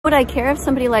Would I care if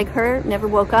somebody like her never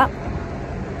woke up?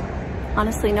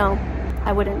 Honestly, no,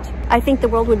 I wouldn't. I think the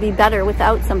world would be better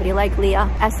without somebody like Leah.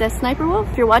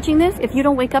 Sssniperwolf, if you're watching this, if you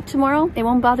don't wake up tomorrow, it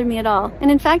won't bother me at all. And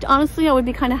in fact, honestly, I would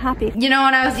be kind of happy. You know,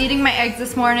 when I was eating my eggs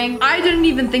this morning, I didn't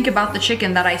even think about the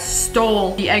chicken that I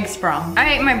stole the eggs from.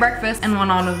 I ate my breakfast and went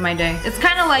on with my day. It's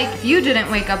kind of like if you didn't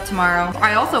wake up tomorrow,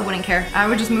 I also wouldn't care. I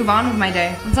would just move on with my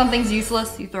day. When something's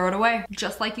useless, you throw it away,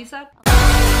 just like you said.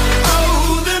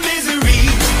 Oh, the misery.